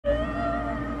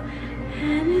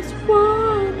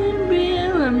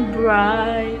and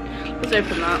bright. Let's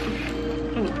open that.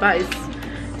 Oh, that is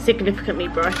significantly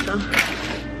brighter.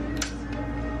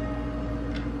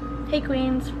 Hey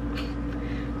queens.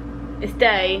 It's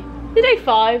day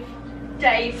 5.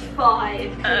 Day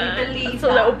 5. Can you believe it's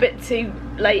that? a little bit too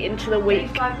late into the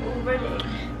week. Day 5 already.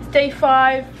 It's day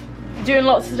 5. Doing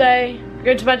lots today.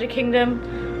 Going to Magic Kingdom.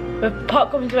 We're park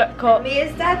hopping to Epcot.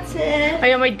 Mia's dad's here. Oh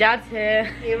yeah, my dad's here.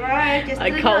 He arrived just I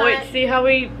can't wait to see how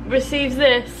he receives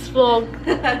this vlog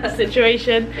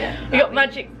situation. Yeah, we got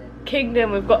Magic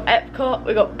Kingdom, we've got Epcot,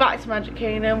 we've got back to Magic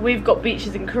Kingdom, we've got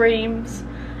beaches and creams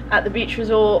at the beach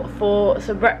resort for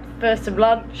some breakfast, some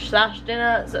lunch /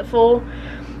 dinner. It's at 4.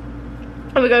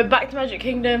 And we're going back to Magic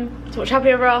Kingdom to watch Happy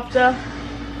Ever After.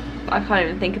 I can't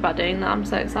even think about doing that, I'm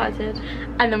so excited.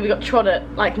 And then we got Tron at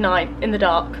like 9 in the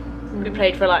dark. We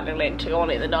played for a lightning lane to go on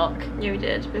in the dark. Yeah, we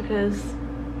did, because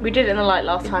we did it in the light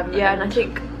last time. Yeah, and I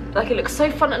think like it looks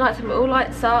so fun at night time. It all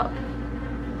lights up.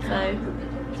 So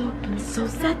open so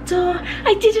that door.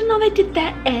 I didn't know they did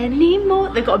that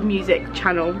anymore. They've got a music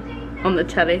channel on the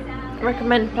telly. I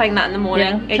recommend playing that in the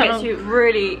morning. Yeah, it gets you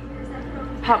really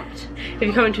pumped. If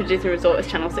you come into a Disney resort, it's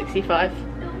channel 65.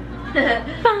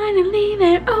 Finally,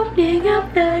 they're opening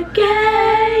up the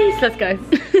gates. Let's go.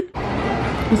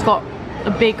 He's got a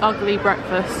big ugly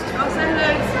breakfast.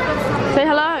 Say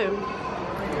hello.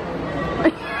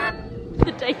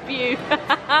 The debut.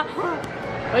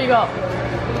 What you got?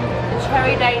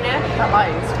 Cherry Danish. That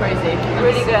light is crazy.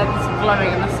 Really good. It's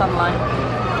glowing in the sunlight.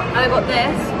 And I got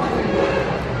this.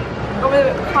 I'm a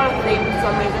bit colour themed for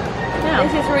some reason. Yeah.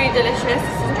 This is really delicious. This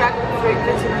is dragon fruit,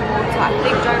 vitamin water. I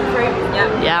think dragon fruit.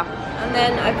 Yeah. Yeah. And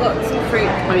then I got some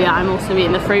fruit. Oh yeah, I'm also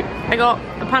eating the fruit. I got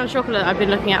a pan of chocolate I've been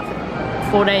looking at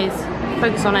for 4 days.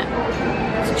 Focus on it.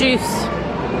 It's juice.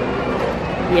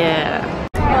 Yeah.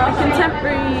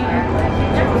 Contemporary.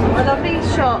 A lovely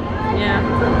shop. Yeah.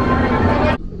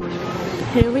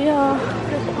 Here we are.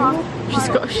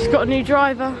 She's got a new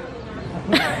driver.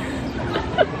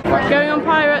 Going on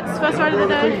Pirates, first ride of the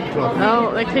day.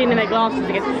 Oh, they're cleaning their glasses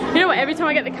again. You know what, every time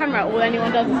I get the camera out, all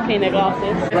anyone does is clean their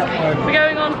glasses. We're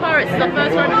going on Pirates, it's our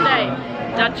first ride of the day.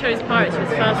 Dad chose Pirates for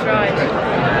his first ride.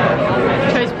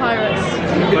 Chose Pirates.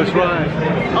 First ride.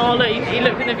 Oh look, you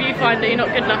looked in the viewfinder, you're not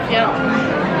good enough yet.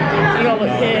 You gotta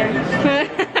look here.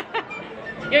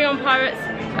 Going on Pirates,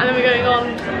 and then we're going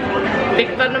on Big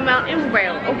Thunder Mountain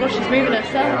Rail. Oh gosh, she's moving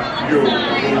herself.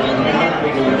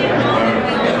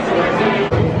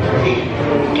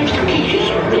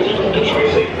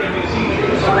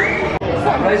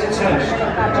 Raise a toast to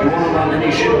all the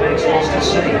London shipmates lost at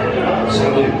sea.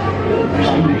 Salute.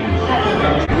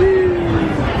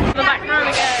 The back row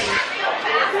again.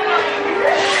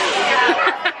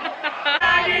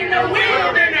 In the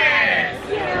wilderness.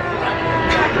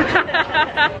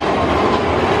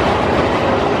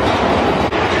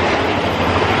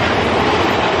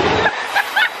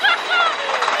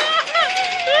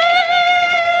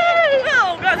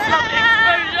 Oh, that's lovely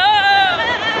exposure.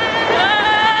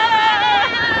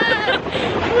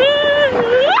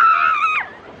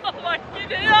 Oh my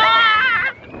goodness.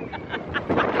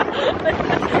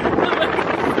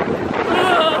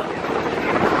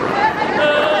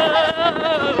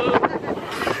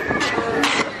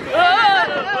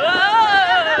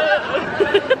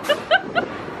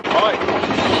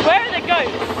 Where are the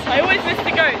goats? I always miss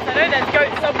the goats. I know there's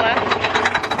goats somewhere.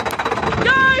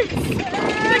 Goats!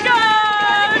 The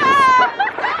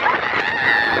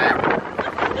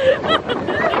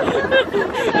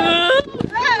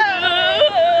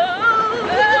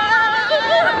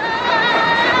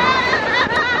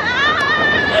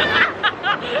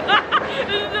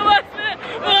This is the worst bit.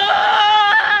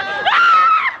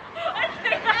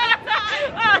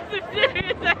 That's a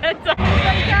serious head.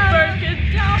 Broken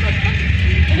down.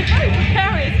 In the boat with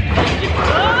carriers. I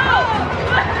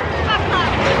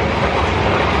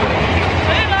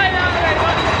didn't like that very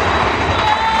much.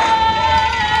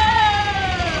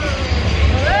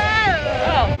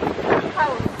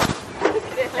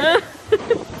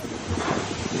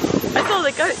 I saw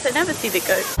the goats, I never see the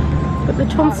goats. But the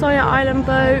Tom Sawyer Island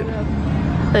boat.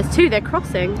 There's 2, they're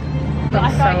crossing.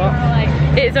 That's so up.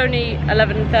 It's only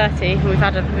 11:30 and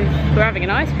we're having an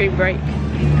ice cream break.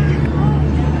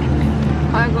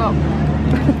 I got a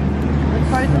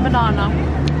frozen banana.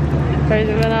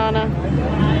 Frozen banana.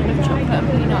 With chocolate and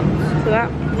peanuts. So that.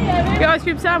 Get ice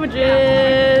cream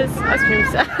sandwiches! Ice cream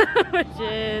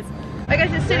sandwiches. I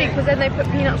guess it's silly because then they put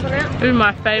peanuts on it. This is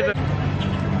my favourite.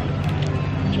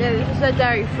 Yeah, this is a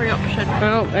dairy-free option.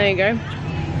 Oh, there you go.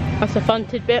 That's a fun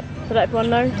tidbit to let everyone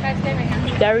know.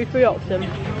 Dairy-free option.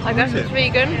 I guess it's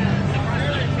vegan.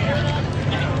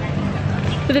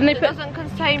 But then they It put. doesn't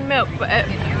contain milk, but it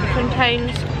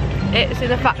contains, it's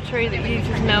in a factory that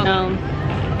uses milk.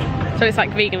 So it's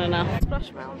like vegan enough.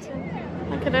 Splash Mountain,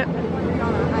 look at it.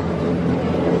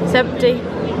 It's empty.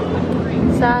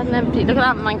 Sad and empty. Look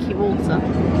at that manky water.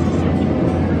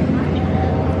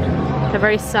 A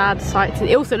very sad sight.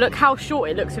 Also, look how short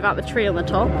it looks without the tree on the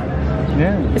top.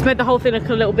 Yeah. It's made the whole thing look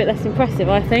a little bit less impressive,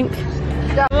 I think.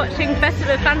 I'm watching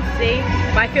Festival of Fantasy,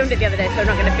 but I filmed it the other day, so I'm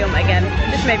not going to film it again.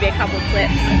 Just maybe a couple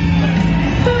clips.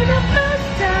 For the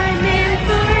first time in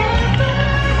forever,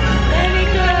 let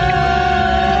it go,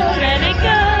 let it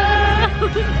go.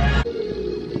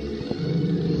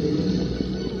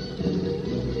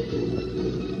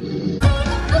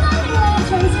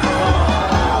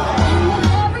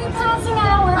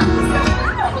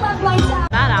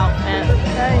 That outfit.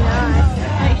 Very nice.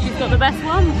 I think she's got the best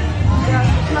one. Yeah,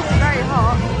 it must be very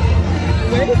hot.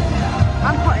 Really?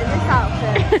 I'm hot in this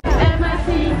outfit.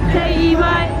 M-I-C-K-E-Y-M-O-U-S-E.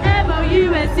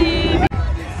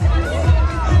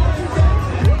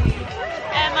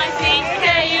 M-I-C-K-E-Y-M-O-U-S-E.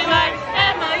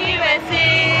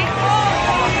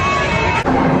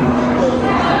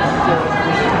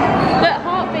 Look,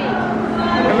 heartbeat.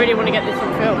 I really want to get this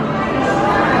on film.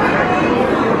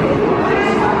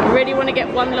 I really want to get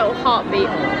one little heartbeat.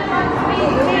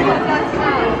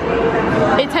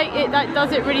 That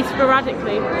does it really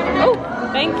sporadically. Oh,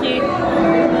 thank you. I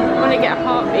want to get a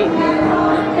heartbeat.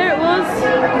 There it was.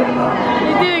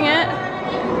 You're doing it.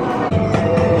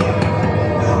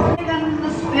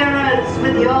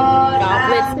 God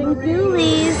blessing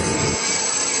ghoulies.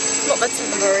 Not the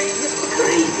tambourine.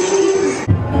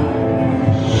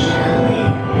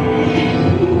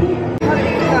 How do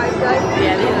these guys go?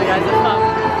 Yeah, these guys are fun.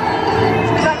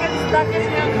 That gets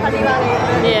me on Cunny Valley.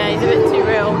 Yeah, he's a bit too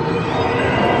real.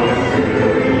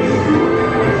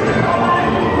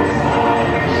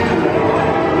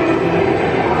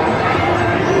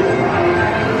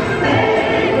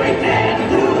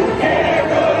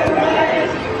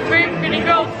 Really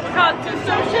girls, we can't do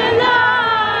socialise.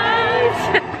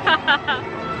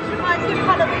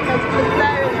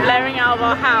 Blaring out of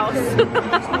our house.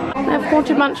 They're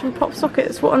Haunted Mansion pop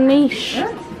sockets, what a niche.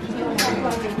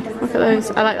 Look at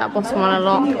those, I like that bottom one a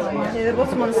lot. Yeah, the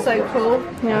bottom one's so cool.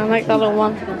 Yeah, I like that little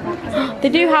one. They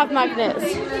do have magnets.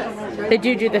 They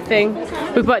do the thing.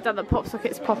 We've worked out that pop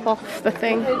sockets pop off the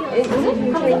thing. You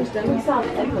can change them.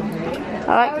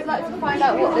 I would like to find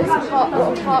out what this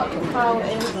heart power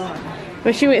is. I'm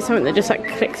assuming it's something that just like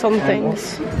clicks on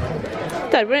things.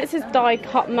 Dad, when it says die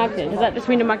cut magnet, does that just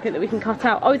mean a magnet that we can cut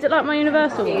out? Oh, is it like my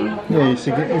universal one? Yeah, you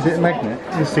stick it, is it a magnet?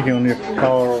 You stick it on your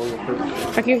car or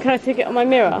your Can I stick it on my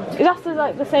mirror? Is that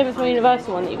like the same as my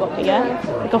universal one that you got me, yeah?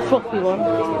 Like a floppy one.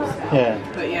 Yeah.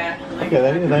 Yeah,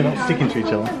 they're not sticking to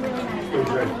each other.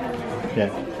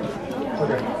 Yeah.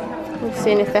 I'm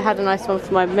seeing if they had a nice one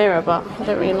for my mirror, but I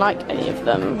don't really like any of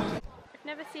them. I've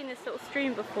never seen this little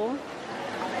stream before.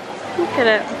 Look at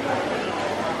it.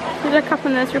 You look up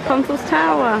and there's Rapunzel's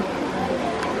tower.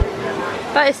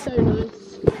 That is so nice.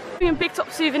 And Big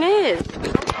Top Souvenirs.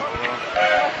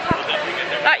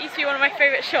 That used to be one of my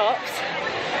favourite shops,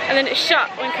 and then it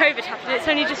shut when COVID happened. It's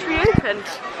only just reopened.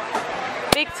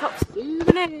 Big Top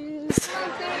Souvenirs.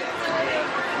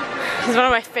 This is one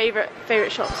of my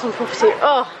favourite shops on property.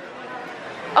 Oh,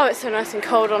 it's so nice and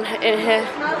cold in here.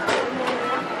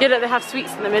 Yeah, look, they have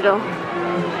sweets in the middle.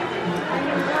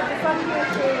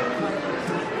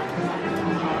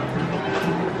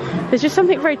 There's just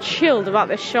something very chilled about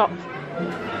this shop.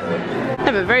 They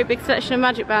have a very big selection of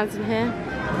magic bands in here.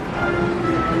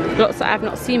 Lots that I've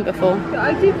not seen before.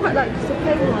 I do quite like the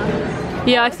plain ones.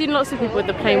 Yeah, I've seen lots of people with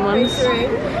the plain ones.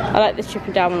 I like this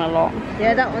chipping down one a lot.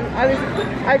 Yeah, that one.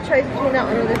 I chose between that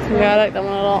one or this one. Yeah, I like that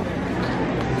one a lot.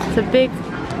 It's a big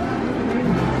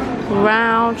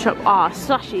round shop.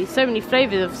 Slushies. So many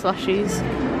flavours of slushies.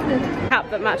 Cap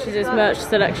that matches his merch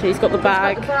selection. He's got the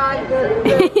bag.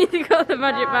 He's got the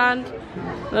magic band.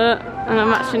 And a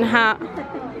matching hat.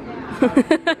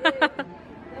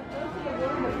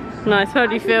 Nice. How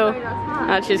do you feel?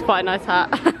 Actually, it's quite a nice hat.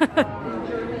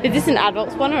 Is this an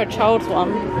adult's one or a child's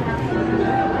one?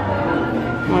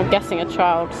 I'm guessing a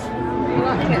child's.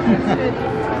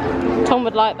 Tom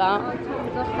would like that.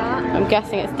 I'm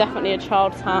guessing it's definitely a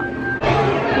child's hat.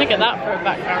 Look at that for a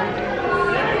background.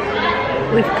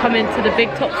 We've come into the Big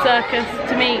Top Circus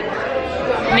to meet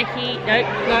Mickey. No,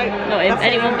 not him.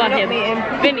 Anyone but him.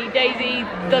 Vinny, Daisy,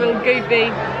 Donald,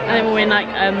 Goofy. and then we're in like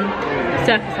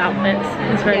circus outfits.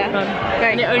 It's very fun.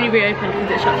 And it only reopened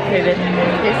because it shut for COVID.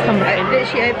 It's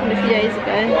literally opened a few days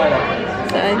ago.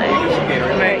 So I'm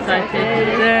very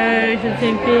excited. So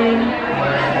thinking,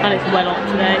 and it's well on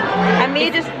today. And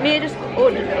Mia just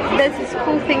ordered. There's this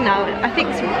cool thing now. I think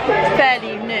it's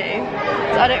fairly new,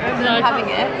 so I don't remember them having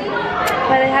it.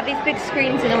 Where they have these big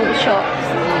screens in all the shops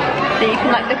that you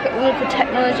can like look at all of the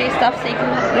technology stuff. So you can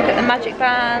look at the magic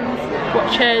bands,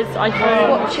 watches,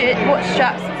 iPhones, watch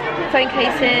straps, phone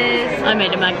cases. I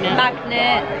made a magnet.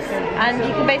 Magnets, and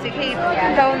you can basically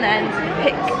go on there and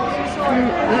pick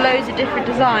loads of different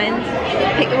designs,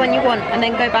 pick the one you want, and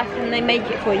then go back and they make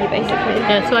it for you basically.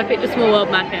 Yeah, so I picked a small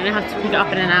world magnet and I have to pick it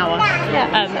up in an hour. Yeah,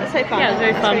 that's so fun. Yeah, it's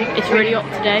very fun. It's really hot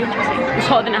today. It's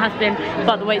hotter than it has been,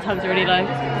 but the wait times are really low.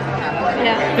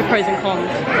 Yeah. The pros and cons.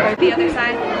 The other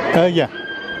side. Yeah.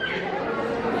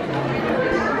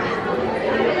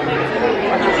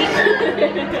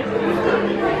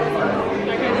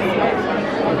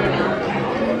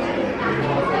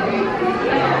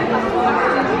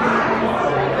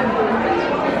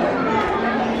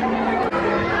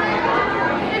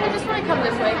 Just want to come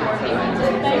this way more people.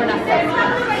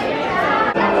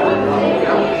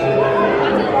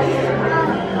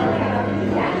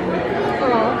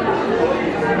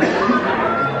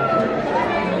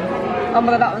 Oh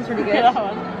my god, that one's really good. That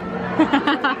one.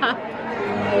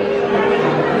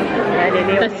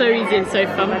 They're so easy and so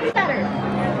fun.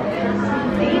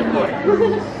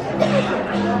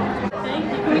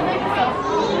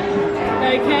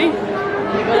 Okay.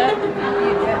 You got it?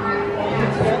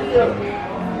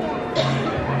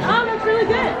 Oh, that's really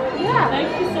good. Yeah. Thank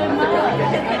you so much.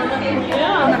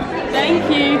 Yeah. Thank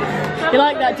you. You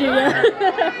like that, do you?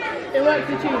 It works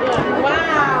for 2 days.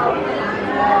 Wow.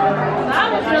 That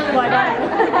was really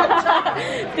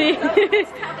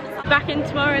Back in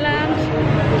Tomorrowland.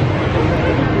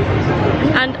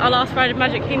 And our last ride of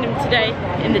Magic Kingdom today,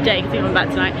 in the day, because we're going back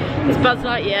tonight, is Buzz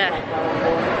Lightyear.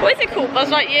 What is it called? Buzz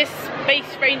Lightyear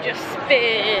Space Ranger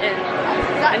Spin.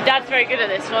 And Dad's very good at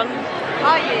this one.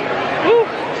 Are you? Woo.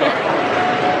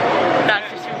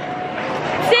 That's just...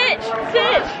 Stitch!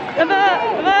 Stitch!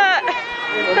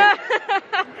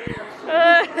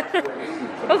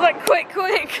 I was like, quick!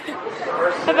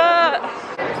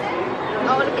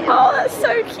 Oh, that's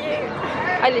so cute!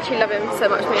 I literally love him so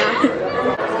much, Mia.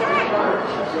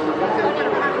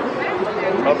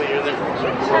 I'll be in there.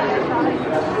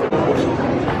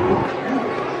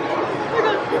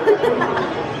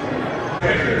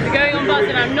 We're going on Buzz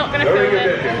and I'm not going to film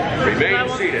it. I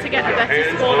want to get a better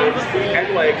score than before.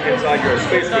 So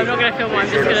I'm not going to film one,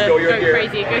 I'm just going to go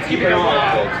crazy, go super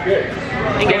wild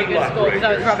and get a good score because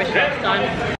that was rubbish last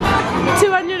time.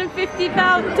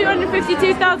 250,000,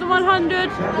 252,100,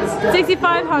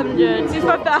 6,500,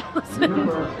 65,000. I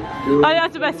think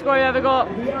that's the best score I ever got.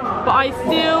 But I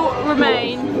still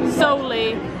remain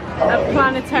solely a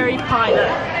planetary pilot.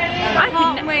 I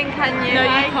can't win, can you? No,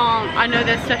 you can't. I know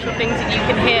there's special things that you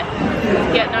can hit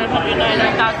to get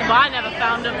 999,000, but I never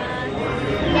found them.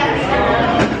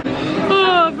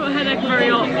 Oh, I've got a headache, very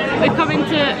hot. We're coming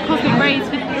to Cosmic Rays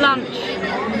for lunch.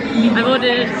 I've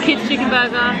ordered kids chicken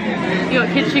burger. You got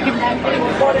kids chicken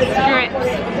strips.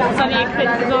 Sunny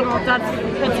Eclipse is on, or Dad's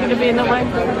going to be in the way.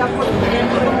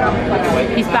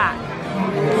 He's back.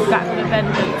 He's back with a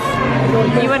vengeance.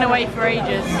 He went away for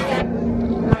ages.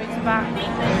 Now he's back.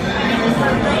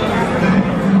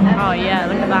 Oh yeah,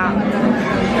 look at that.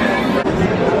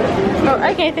 Oh,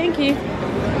 okay, thank you.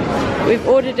 We've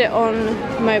ordered it on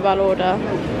mobile order.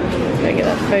 Let's go get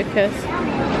that focus.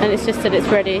 And it's just that it's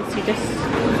ready, so you just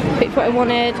picked what I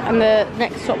wanted, and the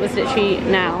next stop was literally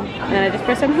now. And then I just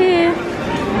press on here.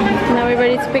 And now we're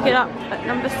ready to pick it up at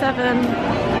number 7.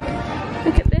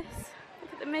 Look at this.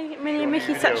 Look at the Minnie and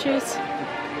Mickey statues.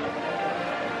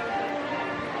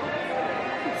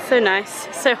 So nice,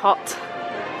 so hot.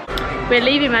 We're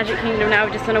leaving Magic Kingdom now,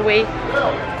 we're just on a wee.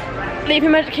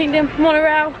 Leaving Magic Kingdom,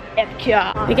 monorail,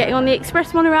 epcot. We're getting on the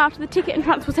express monorail to the ticket and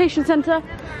transportation centre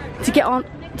to get on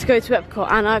to go to epcot,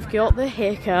 and I've got the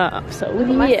hiccup. So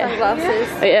my sunglasses.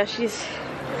 Oh yeah, she's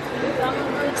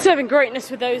serving greatness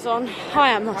with those on. I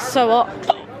am so hot.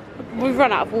 We've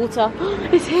run out of water.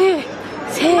 It's here.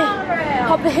 It's here.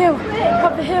 Up the hill.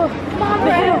 Up the hill. Up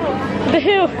the hill. The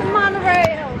hill. The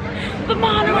monorail. The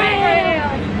monorail.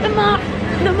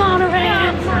 The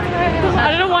monorail. I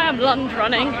don't know why I'm lunge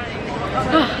running. I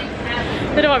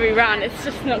don't know why we ran. It's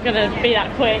just not gonna be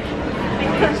that quick.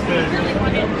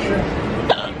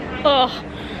 Oh,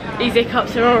 these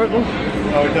hiccups are horrible.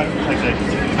 Oh, don't take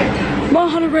it.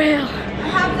 Monorail.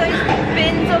 Have those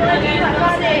bins on Dreamlight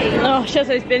Valley. Oh, she has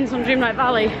those bins on Dreamlight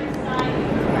Valley.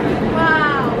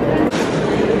 Wow.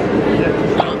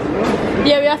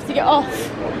 Yeah, we have to get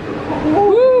off.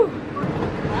 Woo!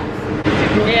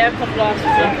 Yeah, pop blast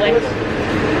was lovely.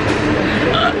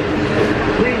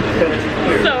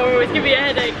 So it's giving me a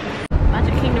headache.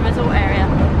 Magic Kingdom Resort area.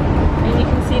 And you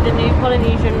can see the new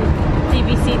Polynesian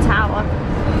DVC tower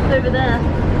over there.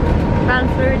 Grand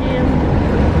Floridian.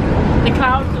 The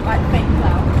clouds look like fake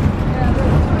clouds.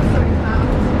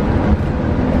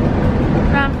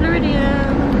 Grand Floridian.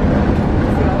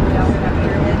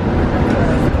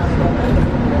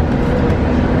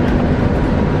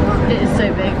 It is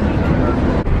so big.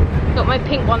 Got my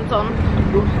pink ones on.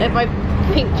 They're my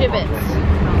pink gibbets.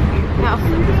 How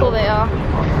cool they are.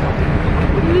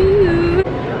 Woo.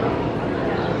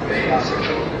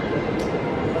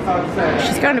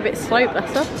 She's going a bit slow,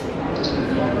 bless her.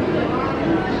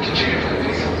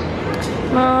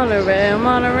 Monorail,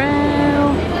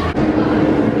 monorail.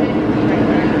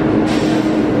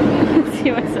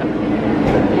 See myself.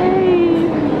 Hey.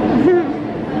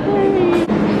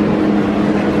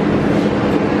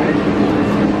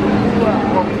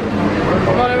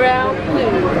 Monorail.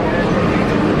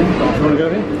 You want to go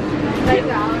in?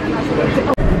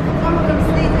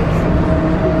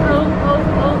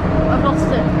 Oh, I've lost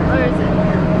it. Where is it?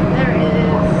 There it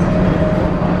is.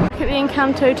 Look at the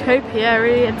Encantotopia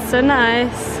area, it's so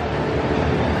nice.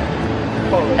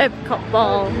 Epcot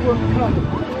ball.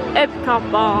 Epcot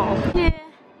ball. Yeah.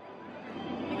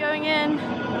 We're going in.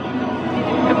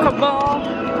 Epcot ball.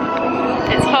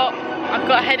 It's hot. I've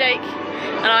got a headache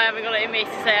and I haven't got it in me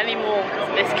to say any more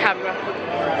to this camera.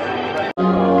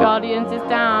 Guardians is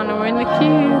down and we're in the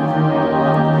queue.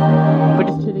 We're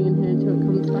just chilling in here until it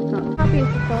comes back up. How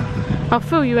beautiful. I'll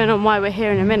fill you in on why we're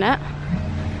here in a minute.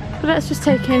 But let's just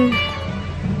take in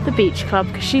the beach club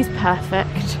because she's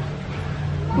perfect.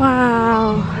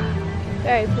 Wow.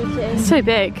 Very pretty. It's so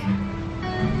big.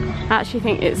 I actually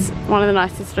think it's one of the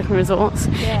nicest looking resorts.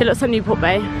 Yeah. It looks like Newport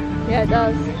Bay. Yeah, it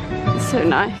does. It's so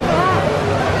nice.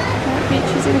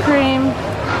 Beaches in cream.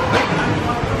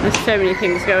 There's so many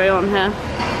things going on here.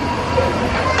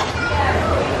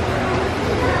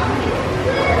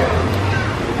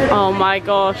 Oh my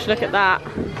gosh, look at that.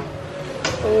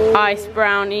 Ooh. Ice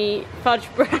brownie, fudge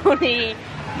brownie,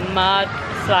 mud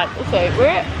slide. Also, we're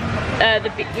at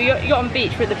we got on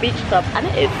beach, we're at the beach club and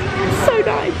it is so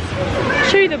nice. I'll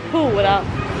show you the pool without.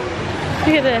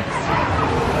 Look at this.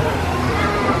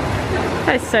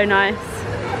 That is so nice.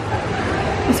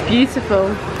 It's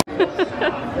beautiful.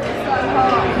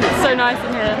 It's so nice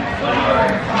in here.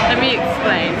 Let me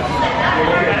explain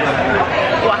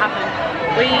what happened.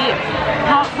 We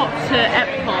hard hopped to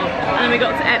Epcot and then we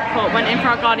got to Epcot, went in for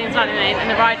our Guardians Lightning Lane and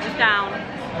the ride was down.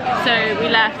 So we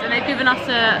left and they've given us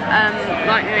a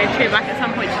Lightning Lane tour back at some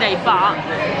point today, but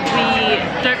we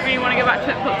don't really want to go back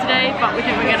to Epcot today, but we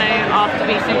think we're going to after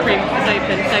Beaches and Cream is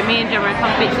open. So me and Gemma are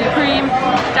come to Beaches and Cream,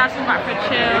 Dad's come back for a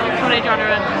chill, Sean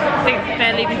Adriana I think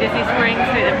they're leaving Disney Springs,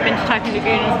 so they've been to Typhoon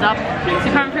Lagoon and stuff. So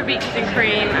we're coming for Beaches and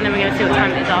Cream and then we're going to see what time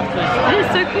it is afterwards. It is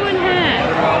so cool in here.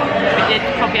 We did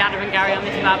copy Adam and Gary on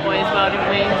this bad boy as well, didn't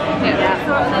we? Yeah.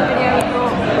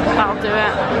 That'll do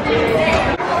it.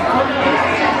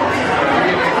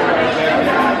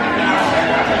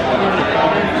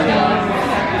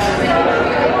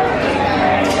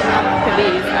 Look at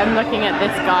these. I'm looking at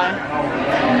this guy.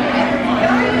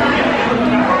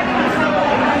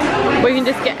 We can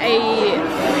just get a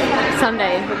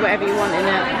sundae with whatever you want in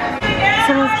it.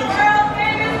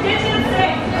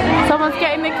 Someone's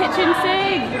getting the kitchen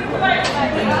sink.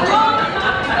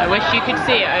 I wish you could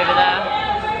see it over there.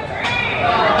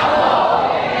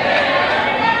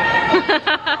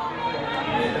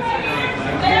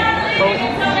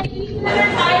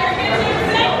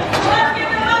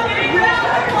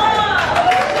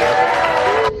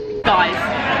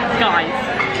 Guys,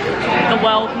 the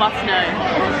world must know.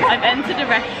 I've entered a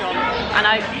restaurant and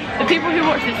the people who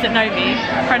watch this that know me,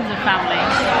 friends and family,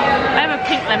 I have a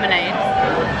pink lemonade.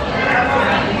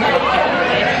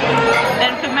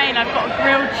 Then for main I've got a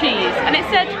grilled cheese and it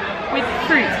said with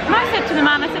fruit. And I said to the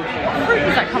man, I said, what fruit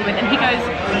does that come with? And he goes,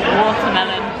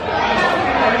 watermelon.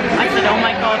 I said, oh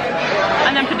my god.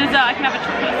 And then for dessert I can have a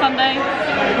chocolate sundae,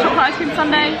 chocolate ice cream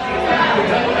sundae.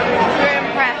 We're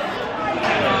impressed.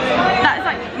 That is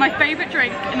like my favourite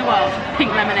drink in the world,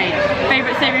 pink lemonade.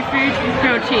 Favourite savoury food,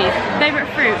 grilled cheese. Favourite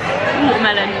fruit,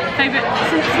 watermelon. Favourite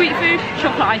sweet food,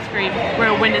 chocolate ice cream.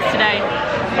 We're winners today.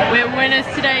 We're winners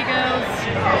today, girls.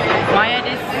 My head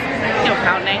is still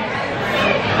pounding.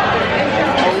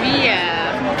 Oh yeah.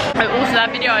 Oh, also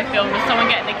that video I filmed was someone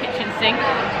getting the kitchen sink,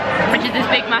 which is this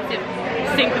big massive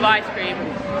sink of ice cream,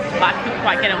 but I couldn't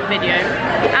quite get it on video.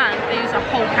 And they used a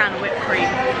whole can of whipped cream.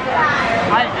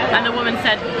 And the woman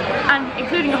said, and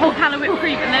including a whole can of whipped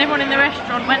cream, and then everyone in the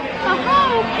restaurant went,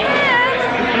 oh,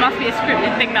 yeah. It must be a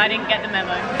scripted thing that I didn't get the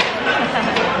memo.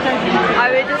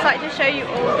 I would just like to show you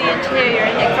all the interior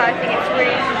in here because I think it's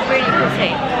really, really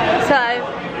pretty. So,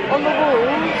 on the wall,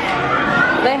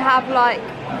 they have like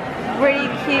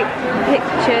really cute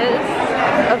pictures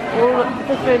of all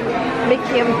different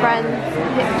Mickey and Friends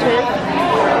pictures.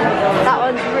 That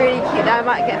one's really cute. I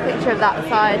might get a picture of that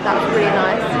side. That's really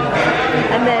nice.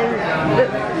 And then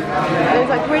there's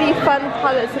like really fun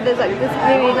colours. So there's like this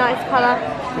really nice colour,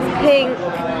 this pink,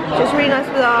 just really nice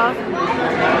with our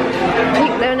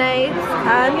pink lemonades.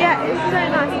 And yeah, it's so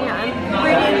nice in here. I'm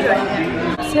really enjoying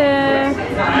it.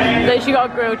 Literally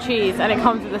got a grilled cheese and it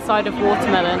comes with a side of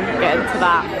watermelon. Get into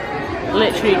that.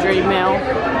 Literally dream meal.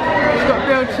 She's got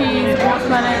grilled cheese,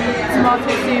 watermelon, tomato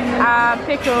soup and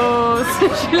pickles.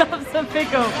 She loves some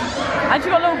pickle. And she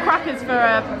got little crackers for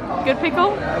a good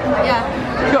pickle. Yeah.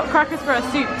 She got crackers for a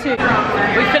soup too.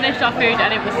 We finished our food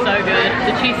and it was so good.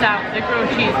 The grilled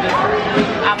cheese was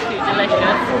absolutely delicious.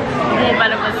 The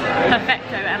watermelon was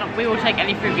perfecto and we will take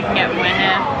any food we can get when we're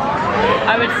here.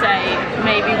 I would say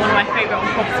maybe one of my favourite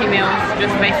on-property meals,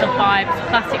 just based on vibes,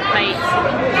 classic plates,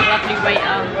 lovely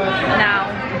waiter. Now,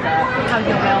 how's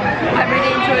your meal? I really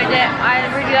enjoyed it. I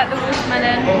really like the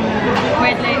watermelon.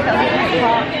 Weirdly, that was my favourite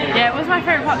part. Yeah, it was my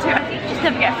favourite part too. I think you just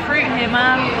never get fruit here,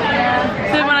 man.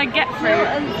 Yeah. So when I get fruit,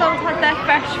 and sometimes their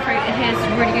fresh fruit here is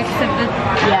really good because of the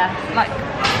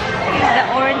the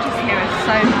oranges here are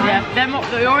so nice. Yeah,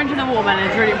 the orange and the watermelon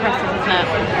is really impressive, isn't it?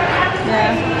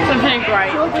 Yeah. So I'm feeling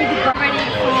great. Ready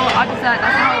for our dessert.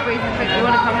 That's the whole reason if you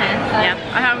want to come here. So. Yeah,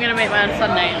 I think I'm going to make my own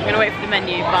sundae. I'm going to wait for the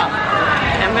menu, but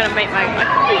I'm going to make my. I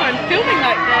can't believe I'm filming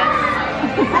like this.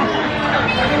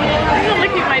 I'm not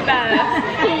looking my best.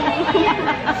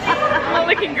 I'm not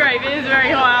looking great, but it is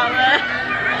very hot out there.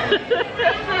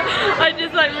 I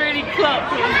just like really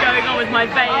clocked what was going on with my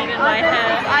vein and my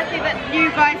hair. I think that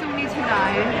you guys all need to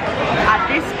know at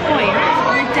this point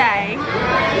of the day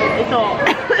it's hot.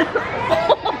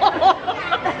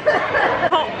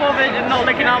 Hot bothered and not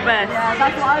looking our best. Yeah,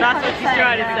 that's what she's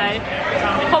trying to say.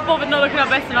 Hot bothered not looking our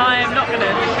best and I am not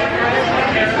gonna.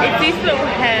 It's these little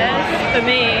hairs for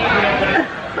me.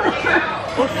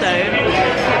 Also,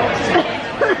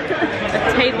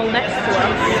 a table next to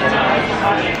us.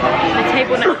 The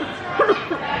table next.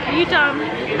 Are you done?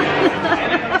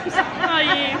 Are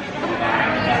you?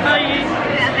 Are you?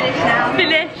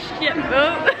 Finished? Yep.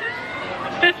 Oh.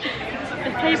 The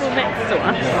table next to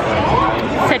us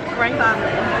said great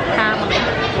family.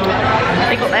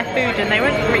 They got their food and they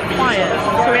went pretty quiet.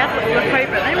 So we had to look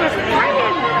over and they were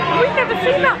praying. We've never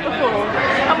seen that before.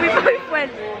 And we both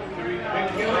went.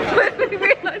 We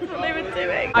realised what they were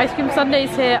doing. Ice cream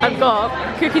sundaes here. I've got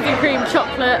cookies and cream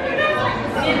chocolate.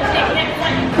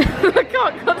 I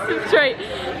can't concentrate.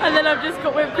 And then I've just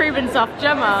got whipped cream and stuff.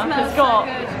 Gemma has got.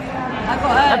 I've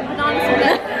got a banana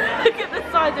split. Look at the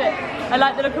size of it. I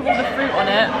like the look of all the fruit on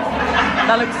it.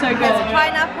 That looks so good. There's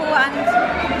pineapple and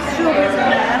strawberries in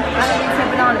there. And it's a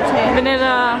banana too.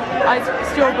 Vanilla,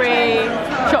 strawberry,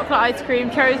 chocolate ice cream,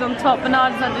 cherries on top,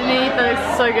 bananas underneath. That looks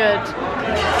so good.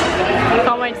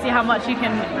 Can't wait to see how much you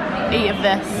can eat of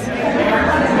this.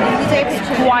 It's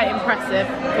quite impressive.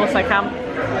 Of course I can.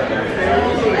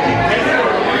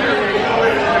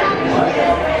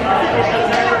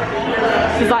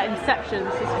 This is like Inception,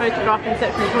 this is photograph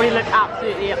Inception. It probably look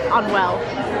absolutely unwell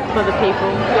for the people.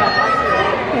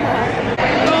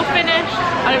 We're all finished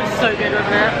and it was so good,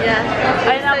 wasn't it? Yeah.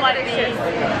 I know, like me.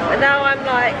 And now I'm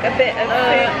like a bit of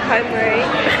food hungry.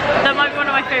 That might be one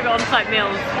of my favourite on-site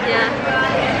meals. Yeah.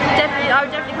 Definitely, I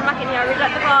would definitely come back in here. I really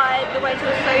like the vibe, the waiter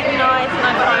was so nice, and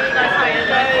I got nice food.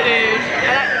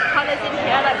 I like the colours in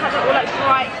here, I like how they're all like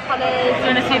bright colours.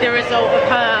 I'm going to see the result of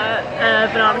her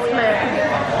banana split.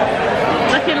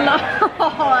 Looking low.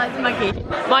 Oh, that's Maggie.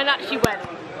 Mine actually went,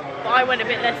 but I went a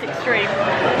bit less extreme.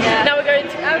 Yeah. Now we're going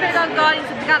to on Guardians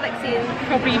of the Galaxy and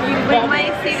probably we may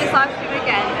see this ice cream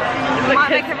again. It might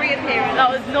make a reappearance.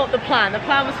 That was not the plan. The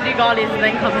plan was to do Guardians and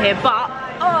then come here, but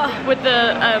with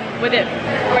it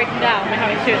breaking down, we're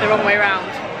having to do it the wrong way around.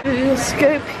 Ooh,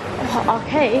 scoop. Oh,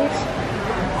 arcade.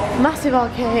 Massive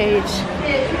arcade.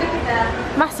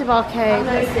 Massive arcade.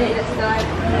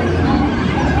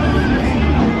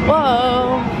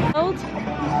 Whoa.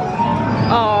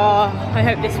 Oh, I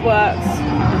hope this works.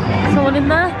 Someone in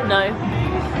there? No.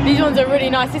 These ones are really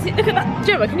nice. Look at that.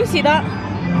 Gemma, can you see that?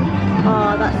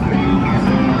 Oh, that's...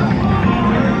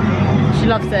 She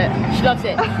loves it. She loves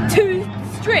it. 2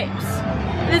 strips.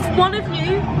 There's one of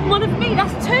you, one of me.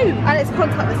 That's 2. And it's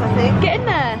contactless, I think. Get in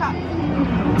there.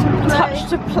 Touch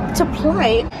to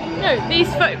play. No, these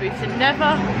photo booths are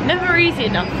never easy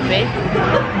enough for me.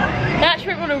 They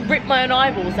actually want to rip my own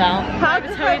eyeballs out. How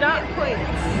Did I tell you that?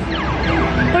 points?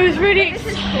 I was really This is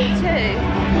excited. cool too.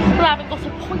 Well, I haven't got a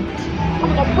point. I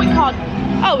haven't got a point card.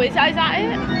 Oh, is that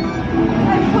it?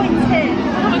 No points here.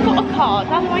 I haven't got a card.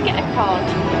 How do I get a card?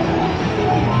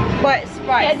 Right,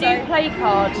 Get a new play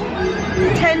card.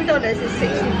 $10 is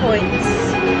 60 points.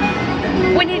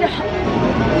 We need a...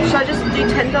 Should I just do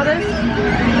 $10?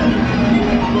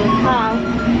 How?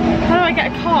 How do I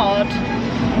get a card?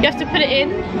 You have to put it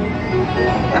in.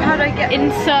 How do I get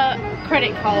Insert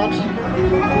credit card.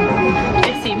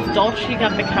 It seems dodgy. You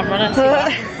can have the camera on it.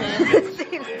 It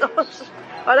seems dodgy.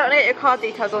 I don't know your card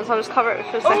details on, so I'll just cover it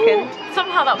for a second.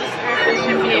 Somehow that was very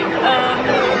good view.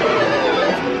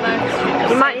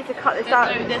 We might need to cut this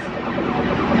out.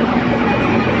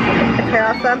 Okay,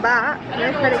 I'll stand back.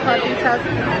 No credit card details.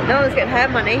 No one's getting her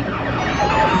money.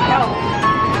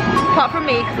 Apart from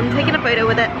me, because I'm taking a photo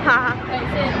with it. Haha.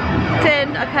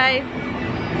 Tin, okay.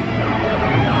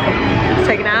 Just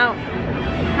taking it out.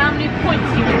 How many points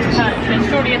do you want to purchase?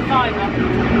 Surely a fiver.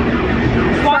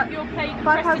 Swipe your play. £5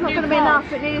 not going to be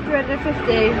enough, it needed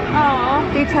 350.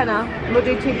 Aww. Do tenner. We'll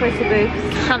do 2 photo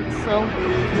booths. Cancel.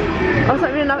 Oh, it's not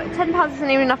even enough. £10 isn't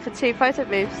even enough for 2 photo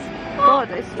booths. God,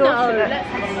 it's extortionate. let's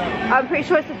have a look. I'm pretty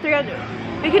sure it's a 300.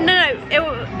 We can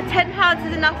 £10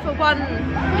 is enough for 1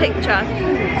 picture.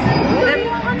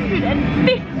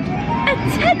 350. A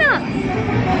tenner.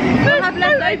 We'll have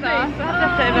leftover.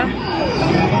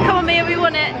 Come on, Mia, we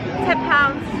want it. £10.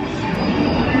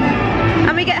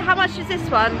 And we get, how much is this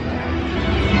one?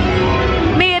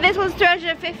 Mia, this one's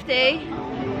 350.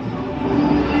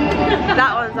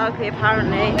 That one's ugly,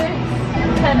 apparently.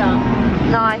 Tenner.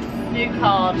 Nice. New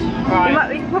card. Right.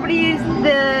 We can probably use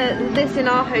this in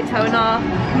our hotel, in our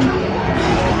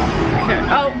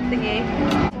thingy.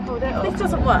 Hold it up. This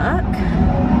doesn't work.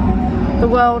 The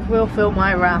world will feel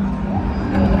my wrath.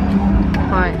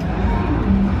 Right.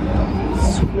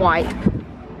 Swipe.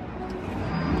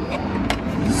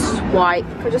 Swipe.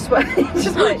 Just wait.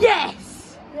 Just wait.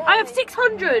 Yes! I have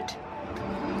 600.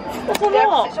 That's a You have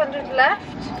lot. 600 left.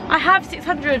 I have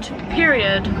 600.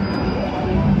 Period.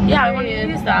 Yeah, I want to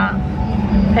use that.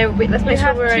 Okay, let's make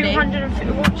sure we're ready.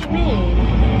 250. What do you mean?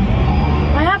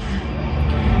 I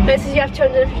have. But it says you have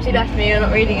 250 left, me. You're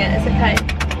not reading it. It's okay.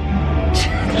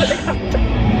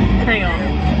 Hang on.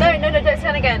 No, don't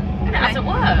scan again. It hasn't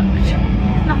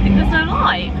worked. Nothing. There's no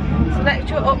light. Select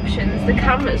your options. The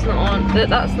camera's not on.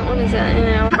 That's not on, is it?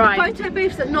 Yeah. Right. Photo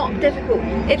booths are not difficult.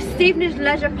 If Stevenage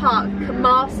Leisure Park can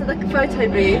master the photo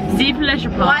booth, Stevenage Leisure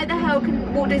Park. why the hell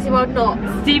can Walt Disney World not?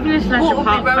 Stevenage Leisure Walt will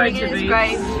Park be rolling photo in his booths.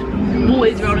 grave. Walt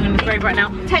is rolling in his grave right now.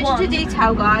 Attention to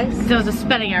detail, guys. There was a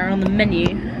spelling error on the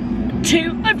menu.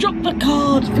 2, I've dropped the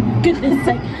card, for goodness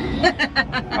sake.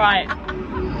 Right.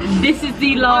 This is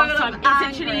the last time.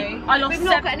 Essentially, I lost We've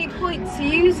not got any points to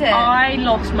use it. I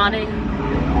lost money.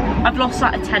 I've lost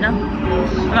like a tenner.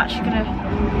 I'm actually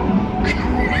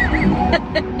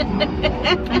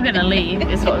gonna leave,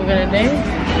 is what I'm gonna do.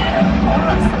 Oh,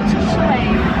 that's such a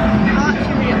shame. I'm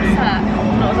actually really upset.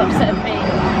 Not as upset as me.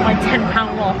 My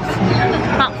 £10 loss.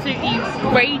 Absolutely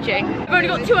raging. I've only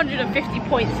got 250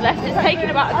 points left. It's taken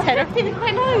about a tenner.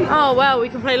 Oh well, we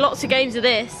can play lots of games of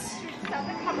this.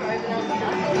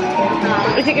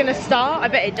 Is it gonna start? I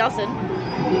bet it doesn't.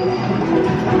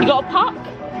 You got a puck?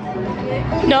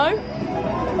 No?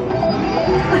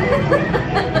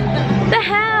 The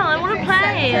hell, I wanna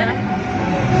play.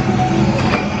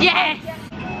 Yes!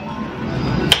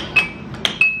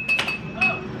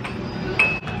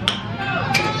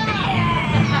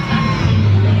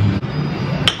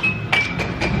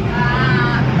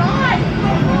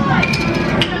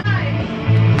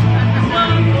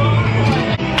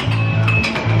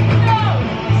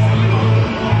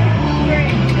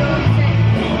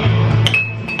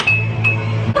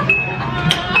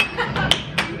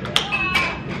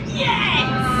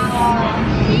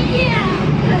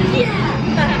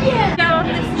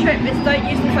 Don't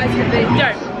use the photo booth.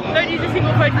 Don't use a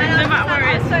single photo booth, no matter where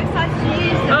it is. I'm so excited to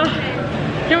use them.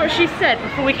 You know what she said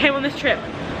before we came on this trip?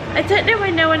 I don't know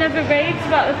why no one ever raves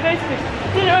about the photo booth.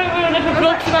 I don't know why no one ever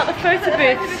vlogs about the photo booth. The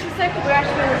photo booth is so cool. We're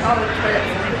actually going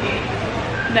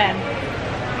to Men.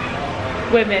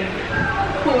 Women.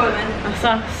 Poor women. That's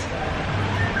us.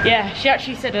 Yeah, she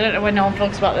actually said I don't know why no one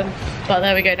vlogs about them. But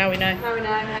there we go, now we know. Now we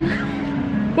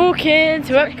know. Walking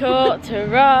to Epcot to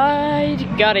ride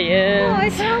Guardians. Oh, I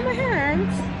fell on my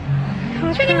hands.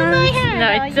 Training on my hand. No,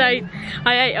 I don't.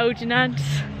 I ate Old ants.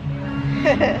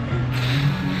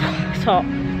 Top.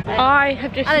 I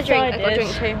have just And a drink. decided I've got a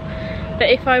drink too.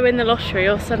 that if I win the lottery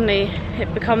or suddenly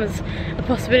it becomes a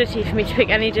possibility for me to pick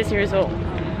any Disney resort,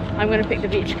 I'm going to pick the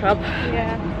beach club.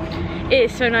 Yeah. It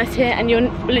is so nice here, and you're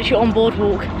literally on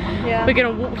boardwalk. Yeah. We're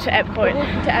going to walk to Epcot. We're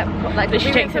walking to Epcot. Like,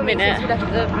 Literally takes a minute. We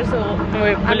left the resort. And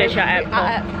we're literally at Epcot.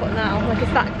 At Epcot now. Like,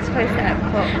 it's that close to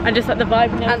Epcot. And just like the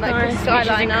vibe and And like nice, the beaches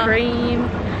skyline and cream.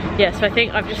 Yeah, so I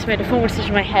think I've just made a formal decision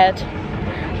in my head.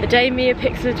 The day Mia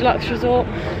picks the deluxe resort,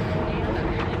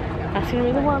 that's gonna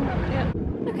be the one. Yeah.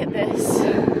 Look at this.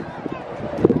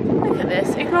 Look at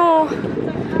this. Ignore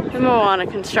the Moana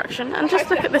construction and just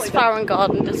look at this flower and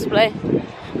garden display.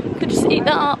 Could just eat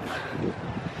that up.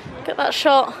 Get that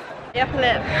shot. The upper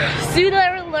lip.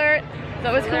 Solar alert.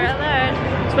 That was cool.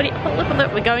 Alert. 20 upper lip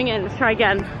alert. We're going in. Let's try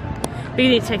again. We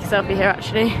need to take a selfie here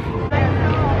actually.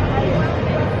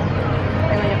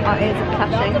 Our ears are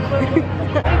clashing. We've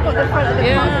got the front of the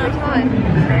car every time.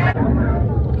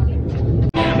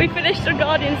 We finished on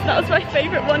Guardians, and that was my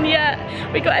favourite one yet.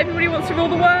 We got Everybody Wants to Rule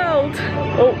the World.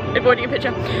 Oh, everybody in a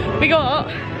picture. We got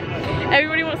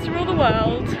Everybody Wants to Rule the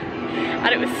World, and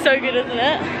it was so good, isn't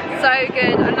it? So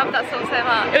good. I love that song so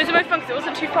much. It was the most fun because it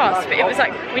wasn't too fast, but it was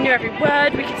like we knew every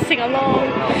word, we could sing along,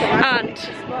 and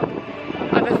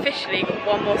I've officially got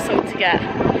one more song to get.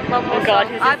 One more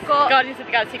Guardians. I've got Guardians of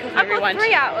the Galaxy Cosmic I've got Rewind.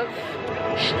 3 out of.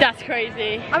 That's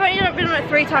crazy. I've only been on it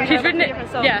 3 times. She's I've got written 3 it,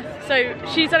 different songs. yeah, so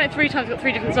she's done it 3 times, got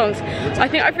 3 different songs. So I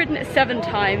think I've written it 7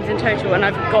 times in total, and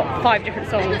I've got 5 different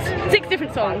songs. 6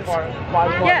 different songs.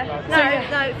 Yeah.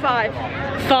 No, 5.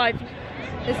 5.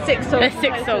 There's 6 songs. There's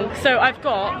 6 songs. So I've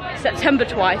got September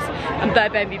twice and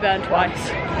Bird Baby Burn twice.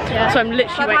 Yeah. So I'm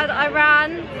literally So I've had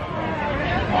Iran,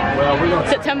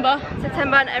 September.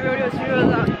 and Everybody Wants to Rule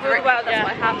the World. That's Yeah.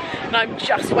 what I have. And I'm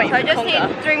just waiting So I for just Conga.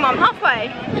 need 3 more. I'm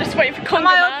halfway. Just waiting for Conga,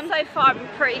 My man. odds so far have been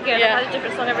pretty good. Yeah. I've had a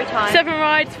different song every time. 7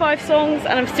 rides, 5 songs,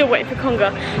 and I'm still waiting for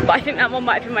Conga. But I think that one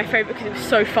might have been my favourite because it was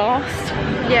so fast.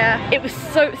 Yeah. It was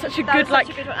such a That good was like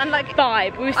such a good one. And like,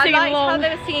 vibe. We were I singing liked how along. they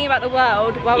were singing about the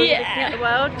world while we were Yeah. looking at the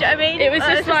world. Do you know what I mean? It was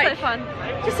just like so fun.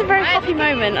 just a very happy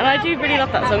moment, and I do really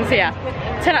love that song. So yeah,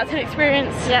 10 out of 10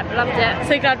 experience. Yep, loved it.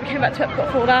 So glad we came back to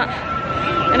Epcot for that.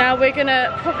 And now we're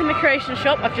gonna pop in the creation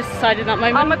shop. I've just decided that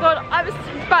moment. Oh my god, I was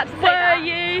about to say that. Were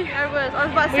you? I was about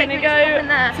to We're say gonna we just pop in go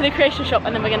there. to the creation shop,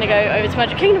 and then we're gonna go over to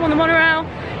Magic Kingdom on the monorail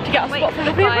to get our Wait spot for for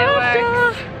the Happy Ever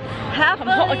fireworks. After. I'm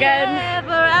hot again.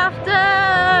 Ever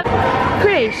after.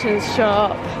 Creations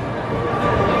shop.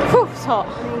 Whew, it's hot.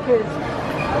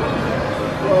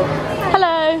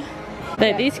 Hello.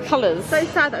 These colours. So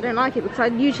sad that I don't like it because I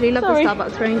usually love Sorry. the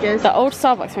Starbucks ranges. The old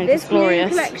Starbucks range is This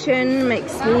glorious. new collection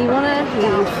makes me wanna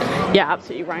leave. Yeah,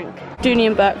 absolutely rank. Dooney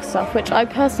and Burke stuff, which I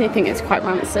personally think is quite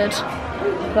rancid.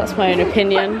 That's my own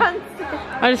opinion.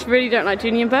 I just really don't like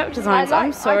Dooney and Burke designs.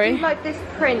 I'm sorry. I do like this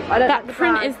print. I don't That like the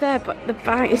print bag. is there, but the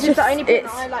bag It's is just the only print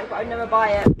it's. that I like, but I'd never buy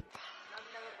it.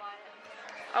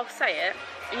 I'll say it,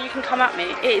 and you can come at me.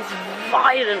 It is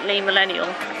violently millennial.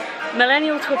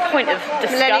 Millennial to a point of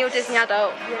disgust. Millennial Disney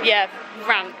adult. Yeah,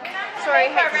 rank. Sorry,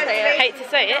 hate to say it. Hate to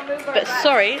say it, but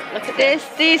sorry. Look at this.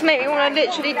 These make me want to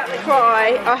literally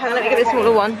cry. Oh, hang on, let me get the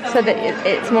smaller one so that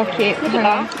it's more cute. Look at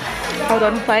that. Hold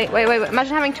on, wait.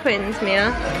 Imagine having twins, Mia,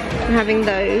 and having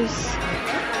those.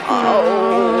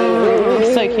 Oh,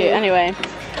 so cute. Anyway,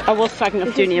 I was slagging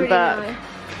off Dooney and Burke. Nice.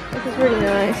 This is really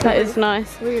nice. That is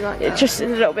nice. I really like that. It just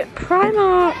is a little bit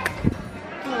Primark.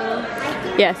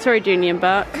 Yeah, sorry Dooney and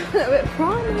Burke. A little bit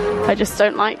Primark. I just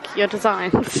don't like your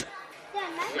designs.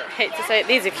 Hate to say it,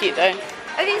 these are cute though.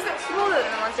 Oh, these look smaller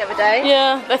than the ones the other day.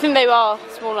 Yeah, I think they are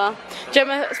smaller.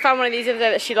 Gemma found one of these the other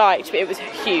day that she liked, but it was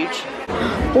huge.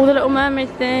 All the Little Mermaid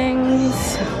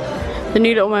things. The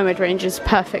new Little Mermaid range is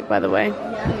perfect, by the way.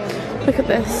 Look at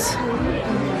this.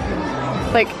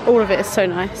 Like, all of it is so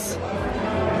nice.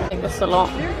 I like this a lot.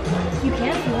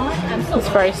 It's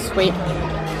very sweet.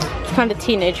 It's kind of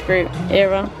teenage group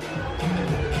era.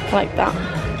 I like that.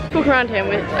 Walk around here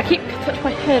and I keep touching my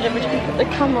head every time I put the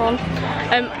camera on.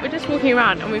 We're just walking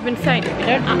around and we've been saying that we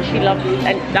don't actually love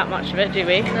that much of it, do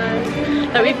we? No.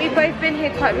 Like We've both been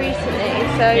here quite recently,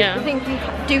 so Yeah. the things we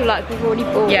do like we've already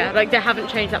bought. Yeah, like they haven't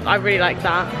changed that. I really like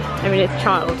that. I mean, it's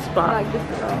Child's, but I like this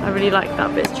as well. I really like that,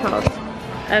 but it's Child's.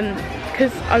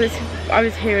 Because I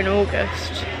was here in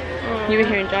August. You were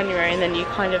here in January, and then you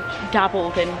kind of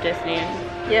dabbled in Disney.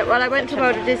 Yeah, well I went to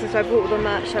World of Disney, so I bought all the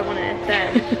merch I wanted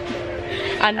then.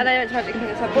 And And I went to Magic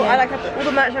Kingdom, so I bought, I like all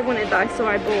the merch I wanted that I saw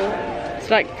I bought. it's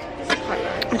like It's quite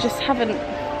nice. I just haven't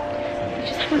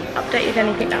updated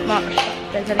anything that much.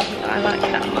 If there's anything that I like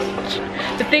that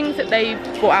much. The things that they've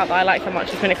brought out that I like that much,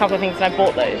 there's been a couple of things and I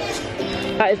bought those.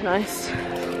 That is nice.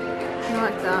 I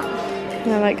like that.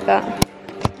 I like that.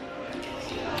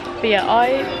 But yeah,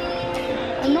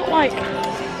 I'm not like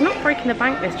I'm not breaking the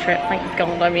bank this trip, thank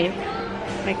God. I mean,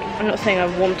 like, I'm not saying I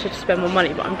wanted to spend more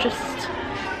money, but I'm just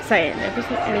saying there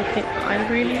wasn't anything I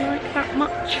really like that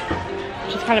much,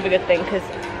 which is kind of a good thing because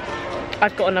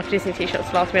I've got enough Disney t-shirts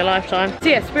to last me a lifetime. So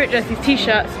yeah, Spirit jerseys,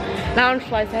 t-shirts, lounge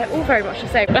flies, they're all very much the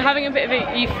same. We're having a bit of a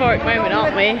euphoric moment,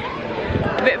 aren't we?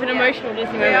 A bit of an emotional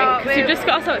Disney moment because we've just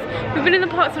got ourselves, we've been in the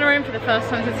parks on our own for the first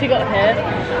time since we got here.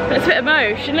 But it's a bit of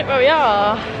emotion, look where we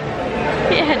are.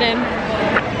 Get your head in.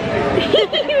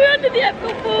 We're under the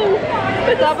Epcot pool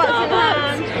with the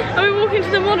Starbucks. And we're walking to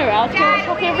the monorail to go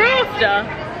walking ever after.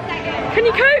 Can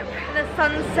you cope? The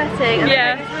sun's setting and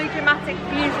yeah. It's really dramatic,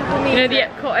 beautiful music. You know the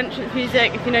Epcot entrance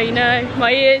music, if you know, you know.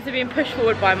 My ears are being pushed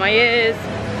forward by my ears.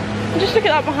 And just look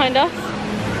at that behind us.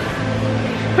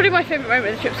 Probably my favourite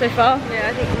moment of the trip so far. Yeah,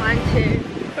 I think mine too.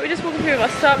 But we're just walking through with our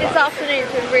Starbucks. This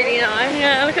afternoon's been really nice.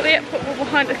 Yeah, look at the Epcot wall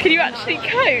behind us. Can you actually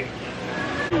cope?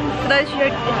 For those who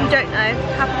don't know,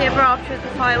 Happily Ever After is the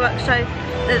fireworks show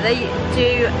that they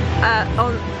do at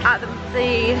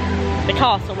the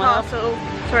castle.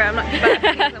 Sorry, I'm not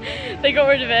bad. They got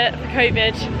rid of it for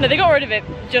COVID. No, they got rid of it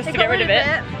just to get rid of it.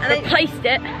 And replaced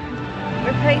it.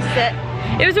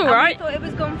 It was alright. I thought it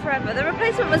was gone forever. The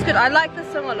replacement was good. I liked the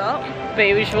song a lot. But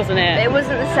it just wasn't it. It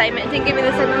wasn't the same. It didn't give me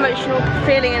the same emotional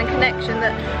feeling and connection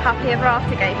that Happily Ever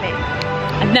After gave me.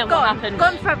 And then what happened?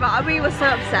 Gone forever. We were so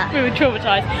upset. We were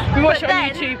traumatised. We watched it on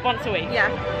YouTube once a week. Yeah.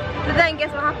 But then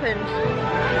guess what happened?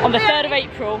 On the 3rd of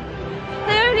April.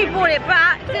 They only brought it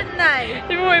back, didn't they?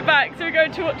 They brought it back, so we're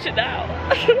going to watch it now.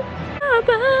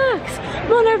 Starbucks,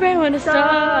 monorail and a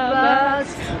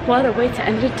Starbucks. What a way to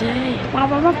end the day. Wow,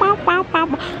 wow, wow, wow, wow,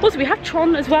 wow. Also, we have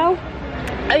Tron as well.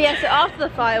 Oh yeah, so after the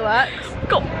fireworks,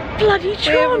 got bloody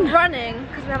Tron. We're running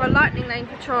because we have a lightning lane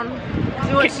for Tron.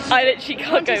 I literally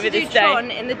can't go with this day.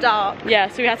 Tron in the dark. Yeah,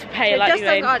 so we had to pay a lightning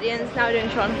lane. Just like Guardians, now doing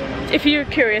Tron. If you're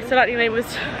curious, the lightning lane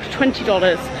was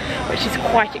 $20, which is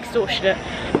quite extortionate,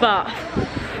 but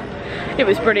it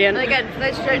was brilliant. And again, for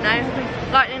those who don't know,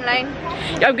 lightning lane.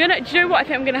 Do you know what I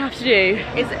think I'm gonna have to do?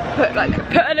 Is put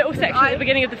a little section at the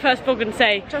beginning of the first vlog and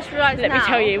say, just realised let me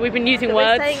tell you, we've been using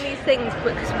words. We're saying these things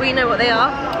because we know what they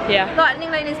are. Yeah. Lightning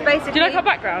lane is basically. Do you like our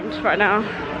background right now?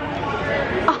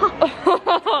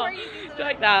 Do you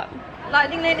like that?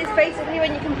 Lightning lane is basically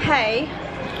when you can pay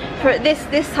for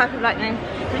this type of lightning.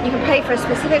 When you can pay for a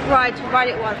specific ride to ride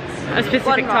it once. A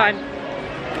specific time.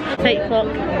 8 o'clock.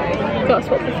 We've got to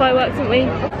swap the fireworks, haven't we?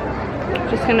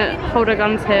 Just gonna hold our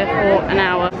guns here for an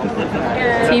hour.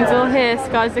 Team's all here,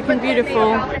 sky's looking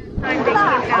beautiful.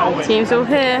 Team's all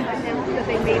here.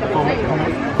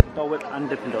 Dole Whip and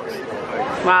Dippin' Dots.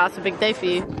 Wow, it's a big day for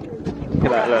you. Look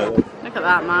at that, look. Look at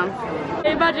that, man.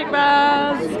 Hey, Magic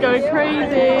Mouse, it's going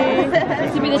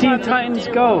crazy. Teen Titans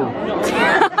Go!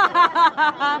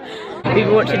 We've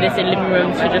been watching this in living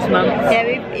rooms for just months.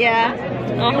 Yeah,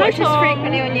 we watch this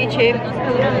frequently on YouTube.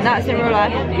 That's in real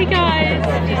life. Hey guys.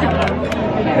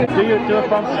 Do a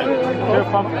bump. Do a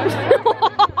bump.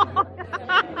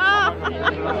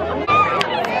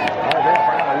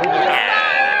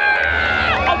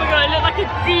 Oh my god, I look like a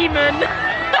demon.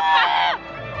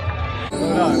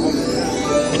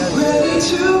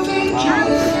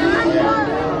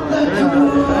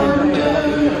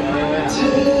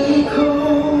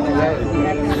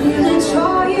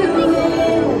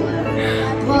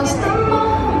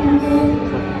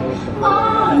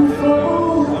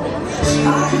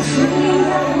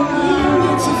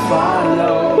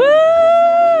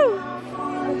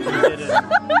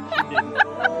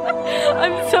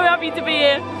 I'm so happy to be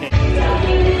here.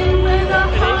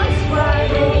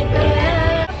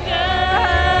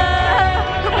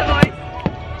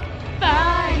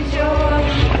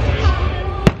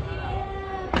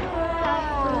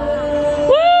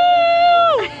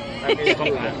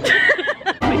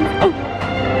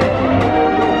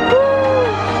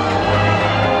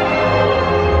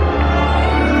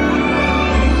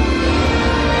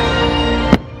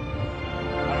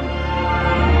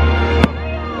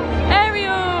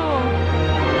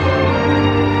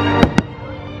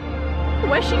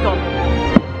 Where's she gone?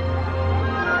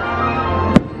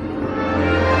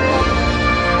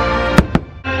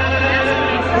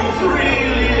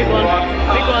 Big one.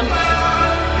 Big one.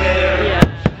 Yeah.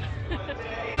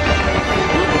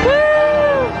 Woo!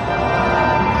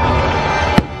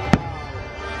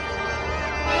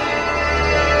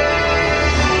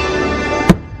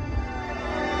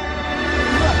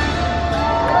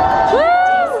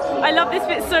 Woo! I love this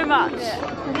bit so much.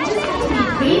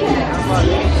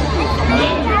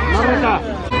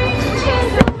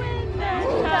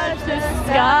 Touch the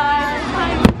sky.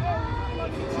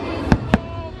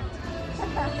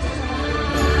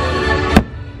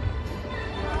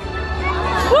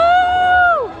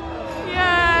 Woo!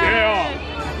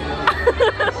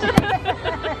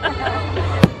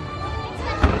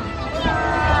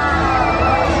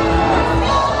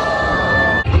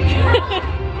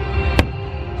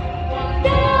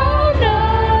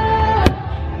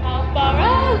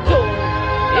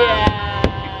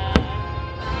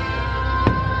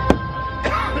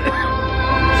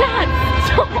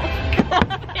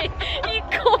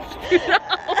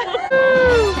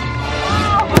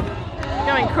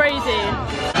 Going crazy.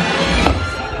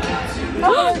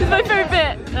 Oh, this is my favourite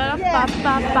bit. Oh,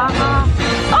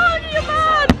 you're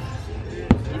mad!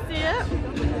 You see it?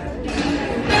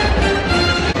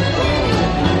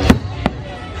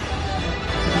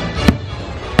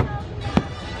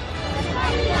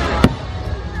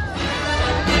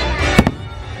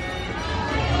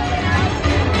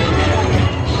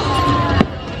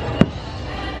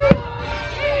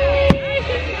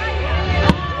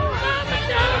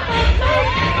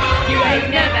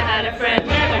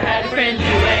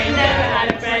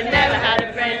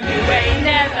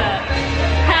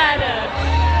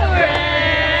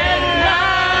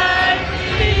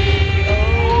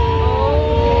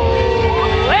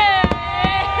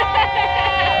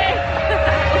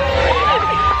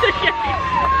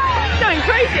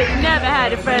 Never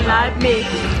had a friend like me.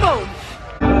 Boom.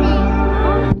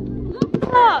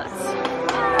 What?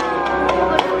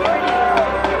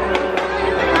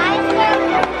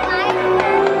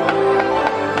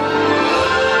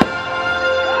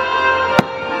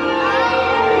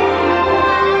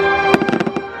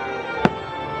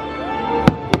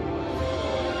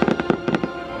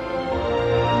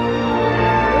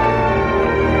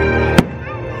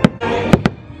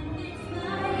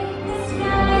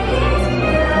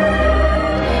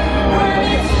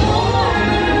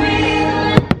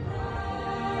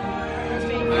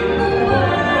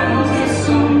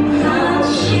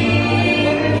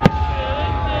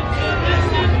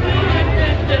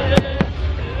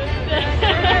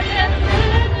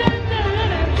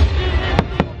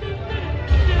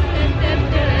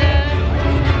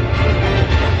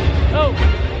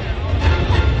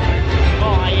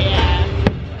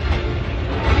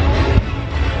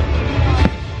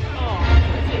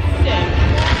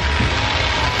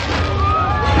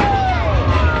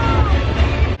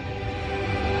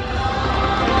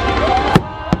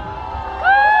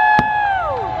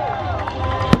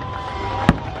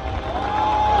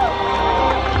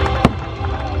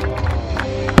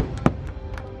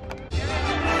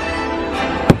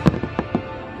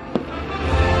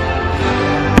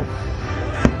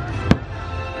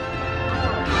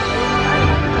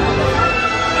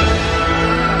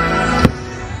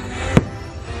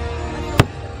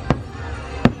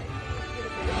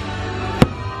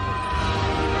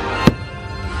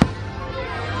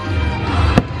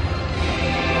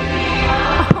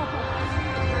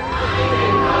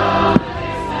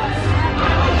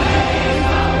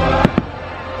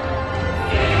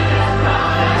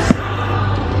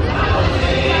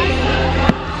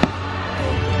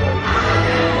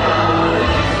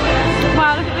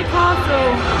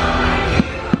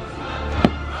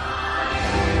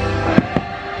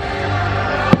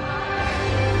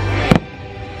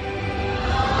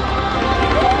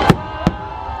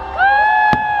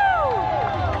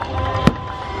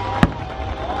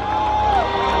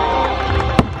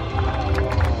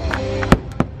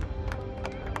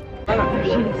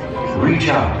 Reach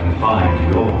out and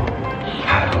find your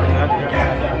happily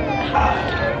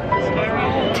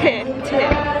Tip.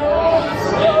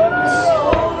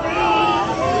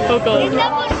 Oh god. Look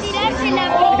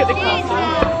at the castle.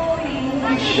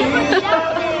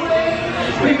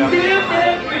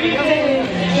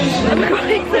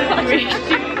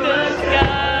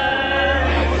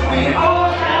 We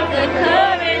all have the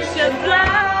courage to fly.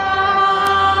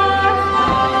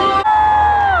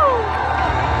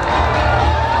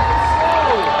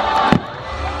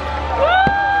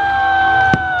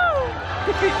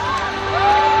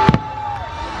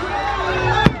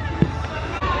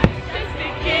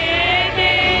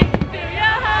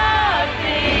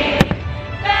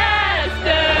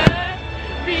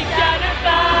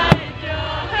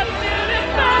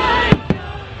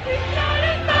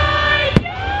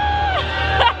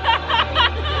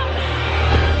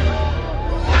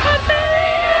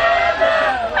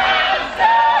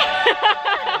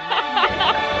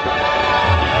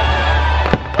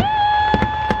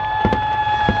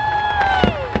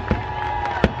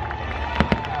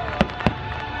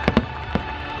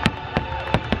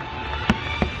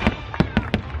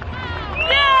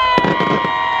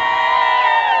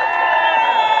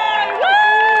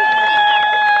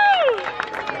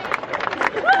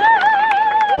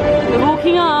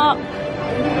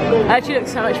 Actually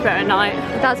looks so much better at night.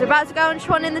 That's about to go on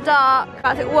Tron in the dark.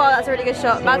 Whoa, that's a really good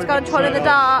shot. About to go on Tron in the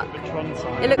dark.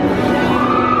 It looks.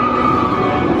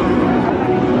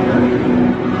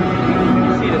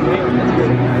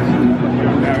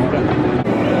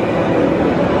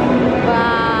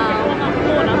 Wow.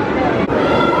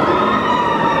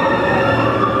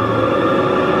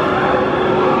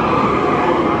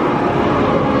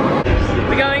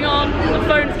 We're going on. The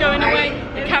phone's going away.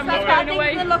 The camera's going away.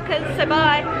 lockers, so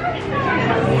bye.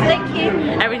 Thank you.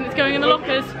 Everything's going in the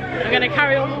lockers. I'm going to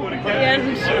carry on to the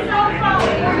end.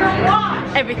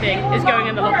 Everything is going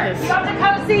in the lockers. You have to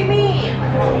come see me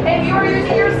if you were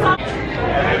using your son.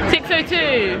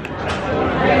 6:02.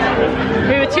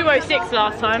 We were 2:06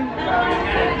 last time.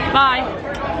 Bye.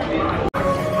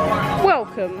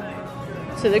 Welcome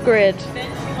to the grid.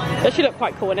 Does she look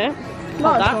quite cool in it?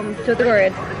 Welcome to the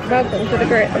grid. Welcome to the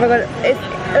grid. Oh my god, it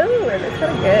looks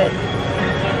so good.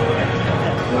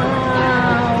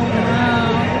 Wow.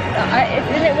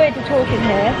 Isn't it weird to talk in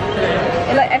here?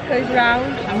 It like echoes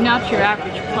round. I'm not your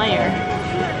average player.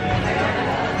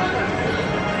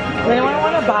 Anyone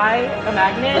want to buy a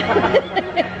magnet?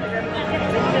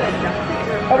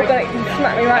 Oh my god, it can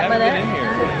smack me right in my neck.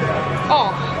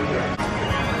 Oh.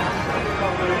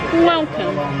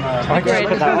 Welcome. I just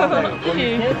put that on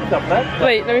there.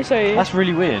 Wait, let me show you. That's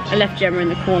really weird. I left Gemma in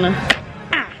the corner.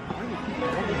 Ah.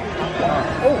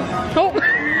 Oh. Oh.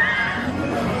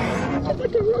 It's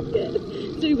like a rocket.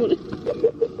 Do you want it?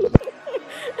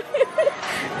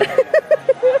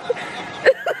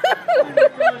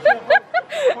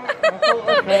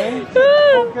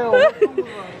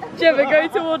 Gemma, go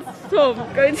towards Tom.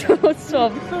 Go towards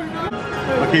Tom.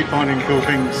 I keep finding cool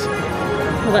things.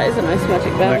 Well, that is a nice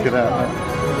magic bell. Look at that.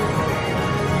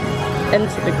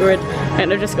 Enter the grid.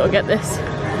 And I've just got to get this.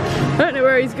 I don't know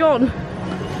where he's gone.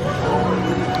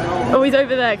 Oh, he's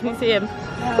over there. Can you see him?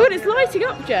 Oh, and it's lighting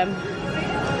up, Gem.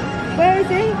 Where is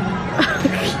he?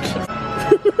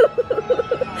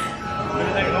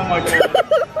 Oh my god.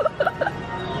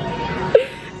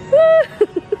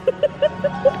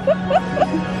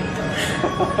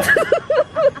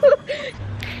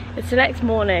 It's the next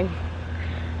morning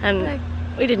and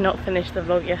we did not finish the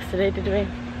vlog yesterday, did we?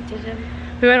 Didn't.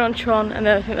 We went on Tron and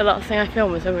then I think the last thing I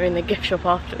filmed was when we were in the gift shop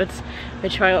afterwards. We're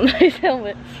trying on those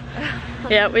helmets.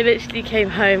 Yeah, we literally came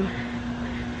home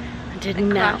and did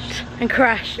napped and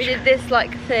crashed. We did this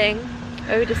like thing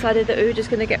where we decided that we were just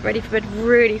going to get ready for bed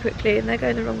really quickly and they're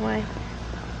going the wrong way.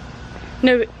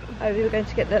 No. Oh, we were going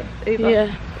to get the Uber?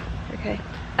 Yeah. Okay.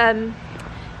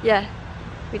 Yeah,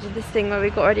 we did this thing where we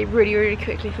got ready really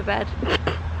quickly for bed.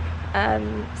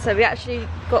 So we actually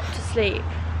got to sleep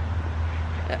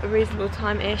at a reasonable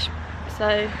time-ish.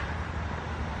 So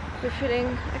we're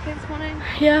feeling okay this morning.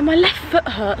 Yeah, my left foot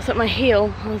hurts at my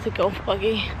heel. I was a golf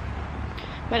buggy.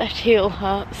 My left heel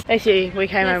hurts. Basically, we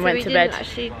came home and went to bed. We didn't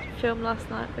actually film last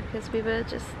night because we were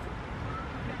just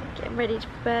getting ready for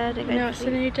bed and going Now to it's a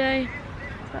sleep. new day.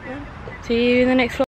 Is that right? See you in the next vlog.